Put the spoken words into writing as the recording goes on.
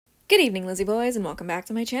Good evening, Lizzie Boys, and welcome back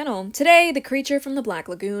to my channel. Today, the creature from the Black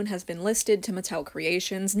Lagoon has been listed to Mattel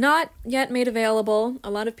Creations, not yet made available. A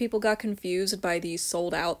lot of people got confused by the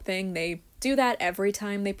sold out thing. They do that every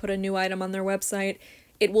time they put a new item on their website.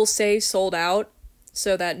 It will say sold out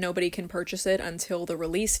so that nobody can purchase it until the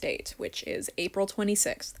release date, which is April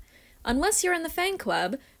 26th. Unless you're in the Fang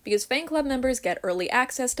Club, because Fang Club members get early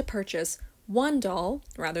access to purchase one doll,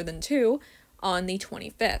 rather than two, on the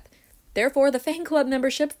 25th. Therefore, the Fang Club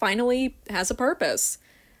membership finally has a purpose,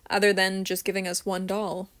 other than just giving us one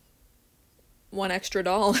doll. One extra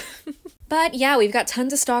doll. But yeah, we've got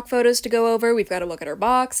tons of stock photos to go over, we've got to look at her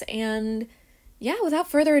box, and yeah,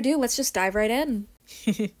 without further ado, let's just dive right in.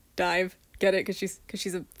 Dive. Get it? Because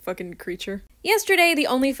she's a fucking creature. Yesterday, the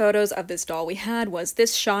only photos of this doll we had was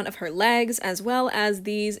this shot of her legs, as well as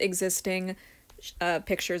these existing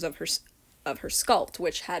pictures of her sculpt,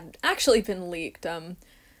 which had actually been leaked.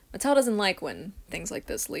 Mattel doesn't like when things like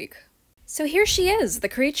this leak. So here she is, the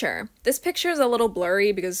creature. This picture is a little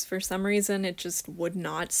blurry because for some reason it just would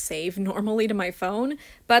not save normally to my phone,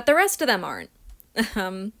 but the rest of them aren't.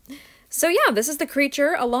 So yeah, this is the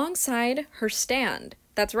creature alongside her stand.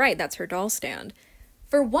 That's right, that's her doll stand.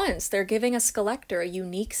 For once, they're giving a Skullector a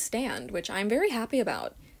unique stand, which I'm very happy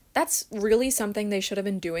about. That's really something they should have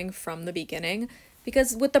been doing from the beginning,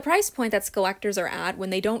 because with the price point that Skullectors are at,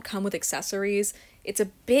 when they don't come with accessories, it's a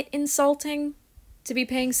bit insulting to be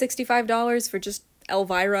paying $65 for just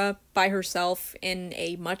Elvira by herself in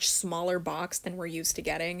a much smaller box than we're used to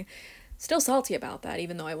getting. Still salty about that,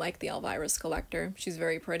 even though I like the Elvira Skullector. She's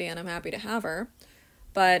very pretty and I'm happy to have her.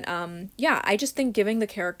 But yeah, I just think giving the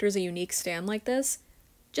characters a unique stand like this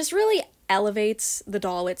just really elevates the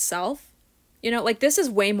doll itself. You know, like, this is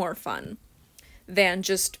way more fun than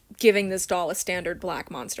just giving this doll a standard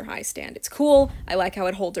black Monster High stand. It's cool, I like how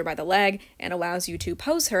it holds her by the leg and allows you to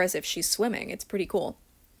pose her as if she's swimming. It's pretty cool.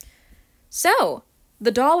 So,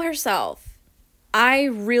 the doll herself. I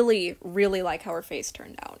really, really like how her face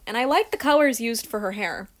turned out. And I like the colors used for her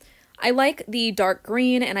hair. I like the dark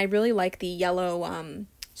green and I really like the yellow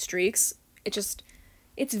streaks.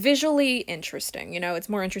 It's visually interesting, you know? It's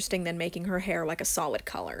more interesting than making her hair like a solid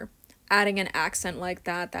color. Adding an accent like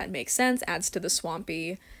that makes sense, adds to the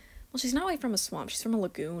swampy. Well, she's not like from a swamp, she's from a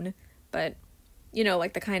lagoon, but, you know,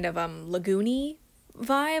 like the kind of lagoony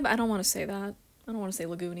vibe. I don't want to say that. I don't want to say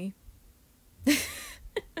lagoony.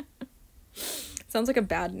 Sounds like a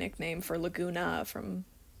bad nickname for Laguna from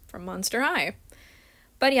Monster High.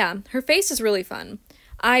 But yeah, her face is really fun.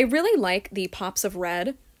 I really like the pops of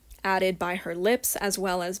red added by her lips as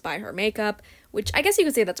well as by her makeup, which I guess you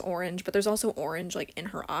could say that's orange, but there's also orange like in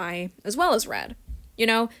her eye as well as red. You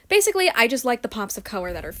know, basically I just like the pops of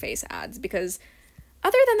color that her face adds, because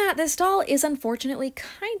other than that, this doll is unfortunately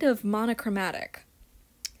kind of monochromatic.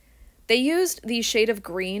 They used the shade of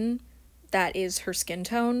green that is her skin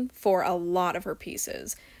tone for a lot of her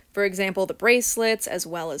pieces. For example, the bracelets as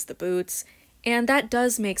well as the boots, and that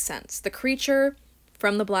does make sense. The creature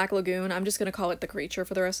from the Black Lagoon, I'm just gonna call it the creature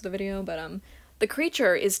for the rest of the video, but the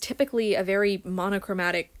creature is typically a very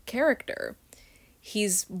monochromatic character.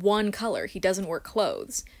 He's one color, he doesn't wear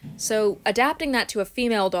clothes. So adapting that to a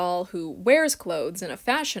female doll who wears clothes in a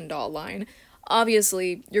fashion doll line,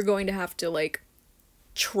 obviously you're going to have to, like,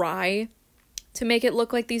 try to make it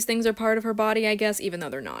look like these things are part of her body, I guess, even though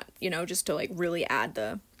they're not, you know, just to, like, really add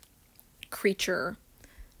the creature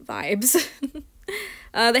vibes.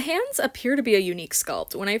 The hands appear to be a unique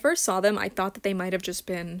sculpt. When I first saw them, I thought that they might have just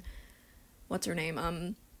been, what's her name?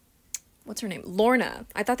 Lorna.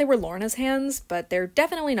 I thought they were Lorna's hands, but they're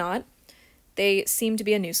definitely not. They seem to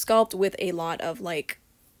be a new sculpt with a lot of, like,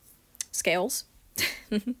 scales.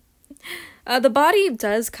 The body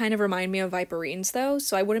does kind of remind me of Viperine's, though,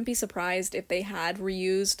 so I wouldn't be surprised if they had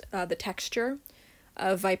reused the texture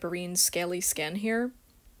of Viperine's scaly skin here.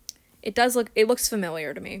 It looks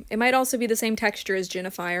familiar to me. It might also be the same texture as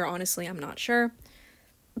Jinnifier, honestly, I'm not sure.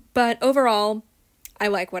 But overall, I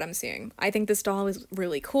like what I'm seeing. I think this doll is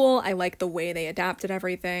really cool. I like the way they adapted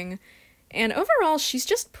everything. And overall, she's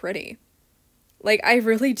just pretty. Like, I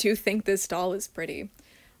really do think this doll is pretty.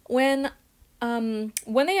 When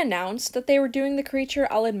they announced that they were doing the creature,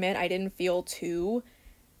 I'll admit I didn't feel too,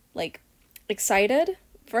 like, excited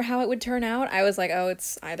for how it would turn out. I was like, oh,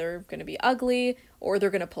 it's either gonna be ugly or they're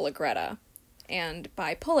gonna pull a Greta. And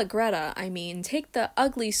by pull a Greta, I mean take the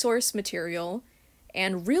ugly source material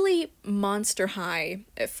and really Monster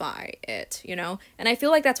High-ify it, you know? And I feel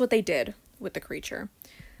like that's what they did with the creature.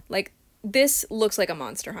 Like, this looks like a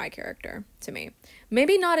Monster High character to me.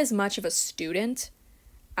 Maybe not as much of a student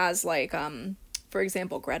as, like, for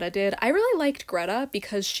example, Greta did. I really liked Greta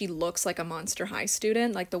because she looks like a Monster High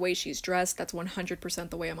student. Like, the way she's dressed, that's 100%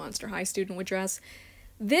 the way a Monster High student would dress.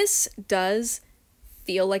 This does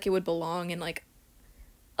feel like it would belong in, like,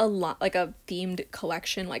 a lot, like a themed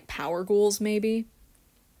collection, like Power Ghouls, maybe.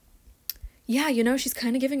 Yeah, you know, she's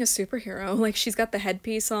kind of giving a superhero. Like, she's got the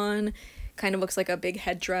headpiece on, kind of looks like a big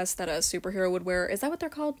headdress that a superhero would wear. Is that what they're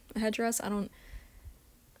called? A headdress? I don't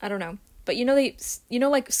know. But you know,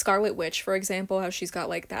 like Scarlet Witch, for example, how she's got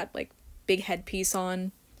like that like big headpiece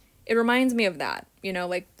on. It reminds me of that, you know,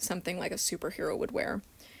 like something like a superhero would wear.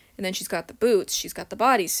 And then she's got the boots, she's got the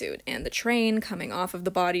bodysuit, and the train coming off of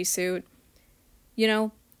the bodysuit, you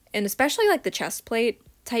know, and especially like the chest plate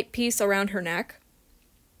type piece around her neck.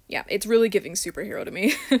 Yeah, it's really giving superhero to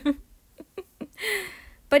me.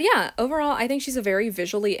 But yeah, overall, I think she's a very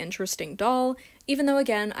visually interesting doll, even though,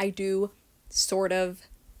 again, I do sort of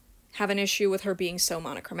have an issue with her being so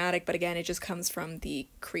monochromatic, but again, it just comes from the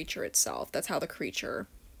creature itself. That's how the creature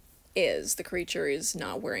is. The creature is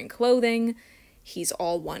not wearing clothing. He's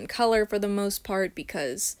all one color for the most part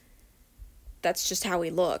because that's just how he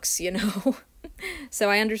looks, you know? So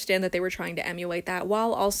I understand that they were trying to emulate that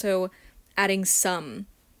while also adding some,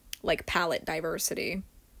 like, palette diversity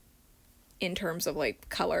in terms of, like,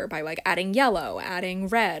 color by, like, adding yellow, adding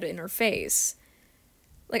red in her face.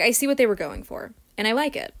 Like, I see what they were going for, and I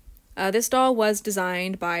like it. This doll was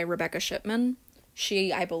designed by Rebecca Shipman.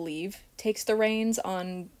 She, I believe, takes the reins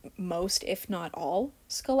on most, if not all,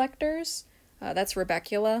 Skullectors. That's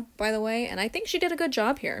Rebecula, by the way, and I think she did a good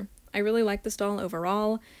job here. I really like this doll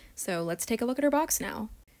overall, so let's take a look at her box now.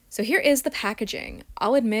 So here is the packaging.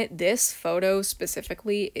 I'll admit this photo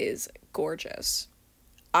specifically is gorgeous.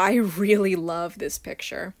 I really love this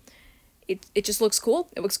picture. It just looks cool.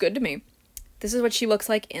 It looks good to me. This is what she looks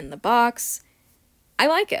like in the box. I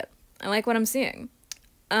like it. I like what I'm seeing.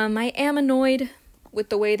 I am annoyed with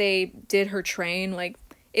the way they did her train. Like,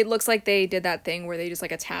 it looks like they did that thing where they just,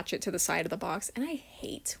 like, attach it to the side of the box, and I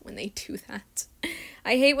hate when they do that.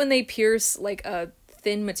 I hate when they pierce, like, a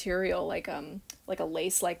thin material, like a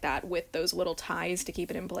lace like that with those little ties to keep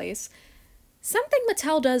it in place. Something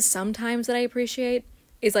Mattel does sometimes that I appreciate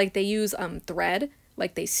is, like, they use, thread,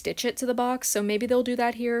 like, they stitch it to the box, so maybe they'll do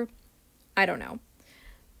that here. I don't know.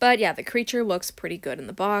 But yeah, the creature looks pretty good in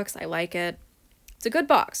the box. I like it. It's a good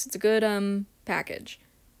box. It's a good package.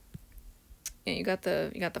 And you got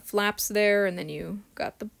the flaps there, and then you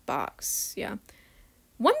got the box. Yeah.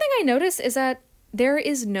 One thing I noticed is that there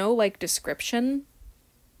is no, like, description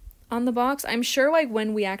on the box. I'm sure, like,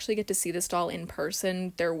 when we actually get to see this doll in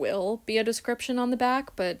person, there will be a description on the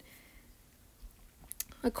back, but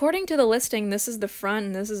according to the listing, this is the front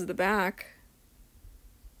and this is the back.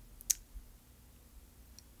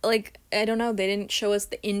 Like, I don't know, they didn't show us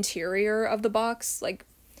the interior of the box, like,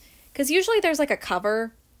 because usually there's, like, a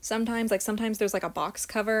cover, sometimes there's, like, a box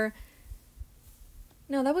cover.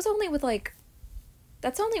 No, that was only with, like,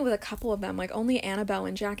 that's only with a couple of them, like, only Annabelle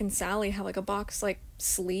and Jack and Sally have, like, a box, like,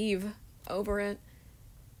 sleeve over it.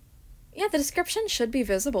 Yeah, the description should be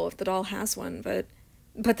visible if the doll has one, but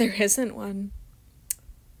there isn't one.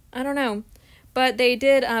 I don't know, but they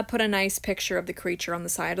did put a nice picture of the creature on the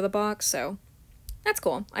side of the box, so that's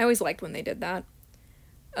cool. I always liked when they did that.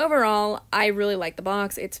 Overall, I really like the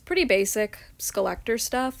box. It's pretty basic Skullector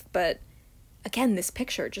stuff, but again, this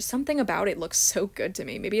picture, just something about it looks so good to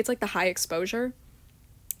me. Maybe it's like the high exposure.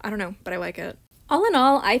 I don't know, but I like it. All in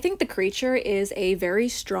all, I think the creature is a very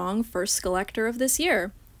strong first Skullector of this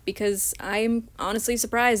year, because I'm honestly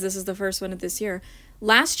surprised this is the first one of this year.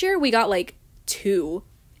 Last year, we got like 2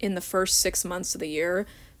 in the first 6 months of the year,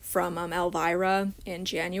 from Elvira in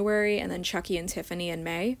January, and then Chucky and Tiffany in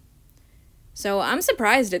May. So I'm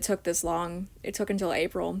surprised it took this long. It took until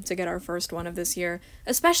April to get our first one of this year,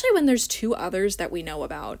 especially when there's 2 others that we know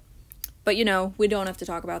about. But, you know, we don't have to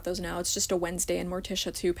talk about those now. It's just a Wednesday and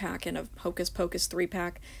Morticia 2-pack and a Hocus Pocus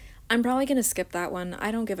 3-pack. I'm probably gonna skip that one.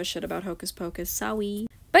 I don't give a shit about Hocus Pocus. Sorry.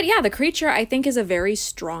 But yeah, the creature, I think, is a very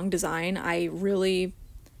strong design. I really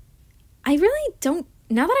don't...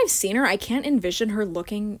 Now that I've seen her, I can't envision her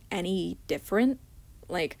looking any different.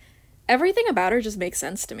 Like, everything about her just makes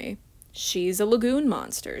sense to me. She's a lagoon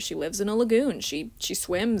monster. She lives in a lagoon. She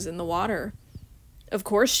swims in the water. Of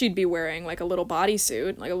course she'd be wearing, like, a little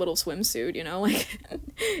bodysuit, like a little swimsuit, you know? Like,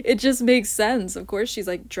 it just makes sense. Of course she's,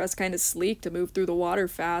 like, dressed kind of sleek to move through the water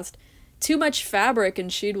fast. Too much fabric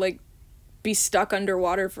and she'd, like, be stuck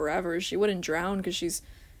underwater forever. She wouldn't drown because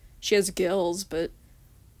she has gills, but...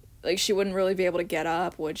 like, she wouldn't really be able to get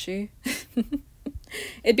up, would she?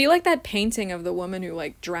 It'd be like that painting of the woman who,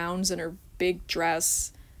 like, drowns in her big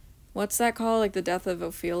dress. What's that called? Like, the death of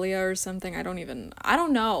Ophelia or something? I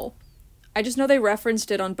don't know. I just know they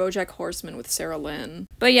referenced it on BoJack Horseman with Sarah Lynn.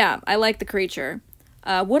 But yeah, I like the creature.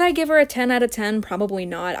 Would I give her a 10 out of 10? Probably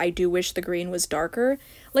not. I do wish the green was darker.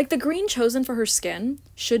 Like, the green chosen for her skin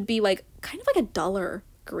should be, like, kind of like a duller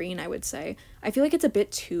green, I would say. I feel like it's a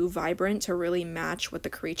bit too vibrant to really match what the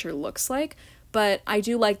creature looks like, but I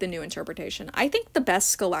do like the new interpretation. I think the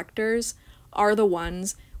best Skullectors are the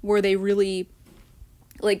ones where they really,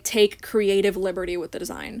 like, take creative liberty with the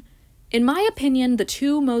design. In my opinion, the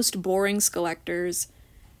two most boring Skullectors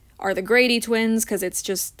are the Grady twins, because it's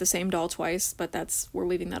just the same doll twice, but we're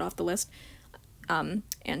leaving that off the list, and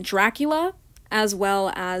Dracula, as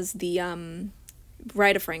well as the,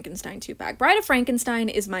 Bride of Frankenstein 2-pack. Bride of Frankenstein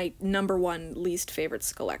is my #1 least favorite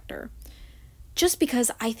Skullector, just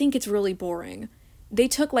because I think it's really boring. They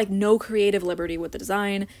took, like, no creative liberty with the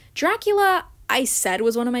design. Dracula, I said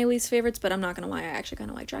was one of my least favorites, but I'm not gonna lie, I actually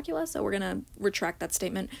kind of like Dracula, so we're gonna retract that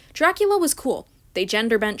statement. Dracula was cool. They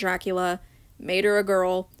gender bent Dracula, made her a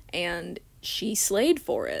girl, and she slayed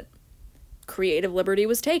for it. Creative liberty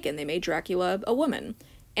was taken. They made Dracula a woman.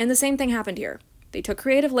 And the same thing happened here. They took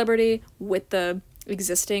creative liberty with the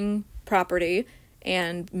existing property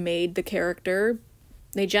and made the character,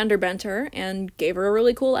 they gender bent her and gave her a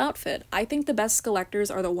really cool outfit. I think the best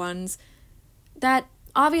Skullectors are the ones that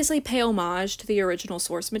obviously pay homage to the original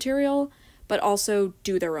source material, but also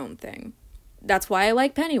do their own thing. That's why I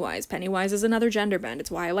like Pennywise. Pennywise is another gender bend.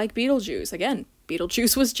 It's why I like Beetlejuice. Again,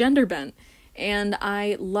 Beetlejuice was gender bent. And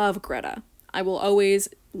I love Greta. I will always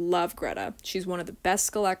love Greta. She's one of the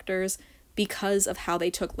best Skullectors because of how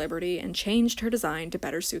they took liberty and changed her design to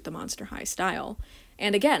better suit the Monster High style.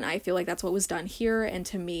 And again, I feel like that's what was done here, and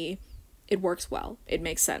to me, it works well. It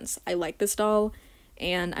makes sense. I like this doll,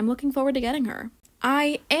 and I'm looking forward to getting her.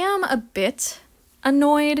 I am a bit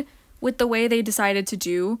annoyed with the way they decided to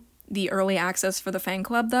do the early access for the fan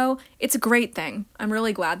club, though. It's a great thing. I'm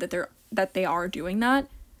really glad that they are doing that.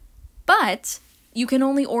 But you can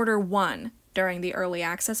only order one during the early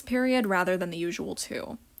access period rather than the usual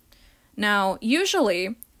 2. Now,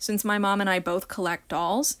 usually, since my mom and I both collect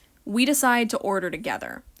dolls, we decide to order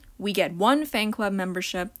together. We get one fan club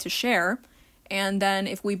membership to share, and then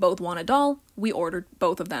if we both want a doll, we order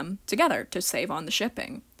both of them together to save on the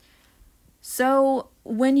shipping. So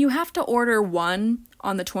when you have to order one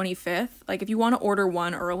on the 25th, like if you want to order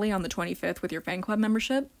one early on the 25th with your fan club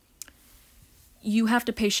membership, you have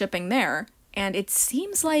to pay shipping there. And it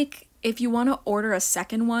seems like if you want to order a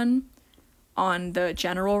second one on the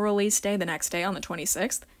general release day, the next day on the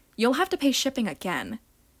 26th, you'll have to pay shipping again.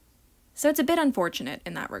 So it's a bit unfortunate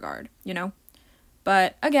in that regard, you know?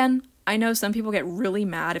 But again, I know some people get really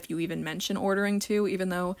mad if you even mention ordering 2, even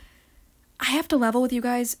though I have to level with you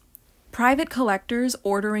guys. Private collectors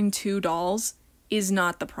ordering 2 dolls is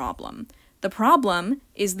not the problem. The problem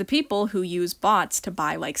is the people who use bots to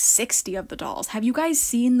buy like 60 of the dolls. Have you guys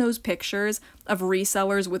seen those pictures of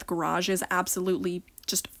resellers with garages absolutely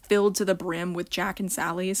just filled to the brim with Jack and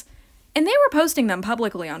Sally's? And they were posting them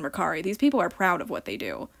publicly on Mercari. These people are proud of what they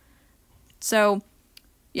do. So,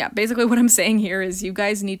 yeah, basically what I'm saying here is you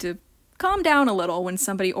guys need to calm down a little when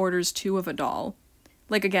somebody orders 2 of a doll.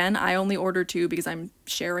 Like, again, I only order 2 because I'm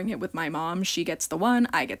sharing it with my mom. She gets the one,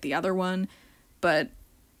 I get the other one. But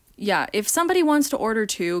yeah, if somebody wants to order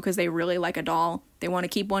 2 because they really like a doll, they want to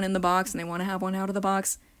keep one in the box and they want to have one out of the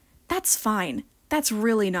box, that's fine. That's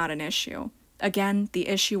really not an issue. Again, the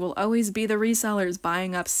issue will always be the resellers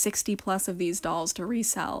buying up 60 plus of these dolls to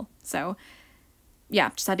resell. So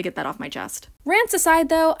yeah, just had to get that off my chest. Rants aside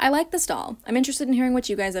though, I like this doll. I'm interested in hearing what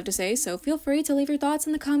you guys have to say, so feel free to leave your thoughts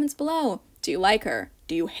in the comments below. Do you like her?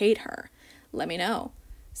 Do you hate her? Let me know.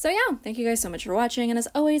 So yeah, thank you guys so much for watching, and as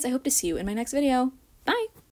always, I hope to see you in my next video. Bye!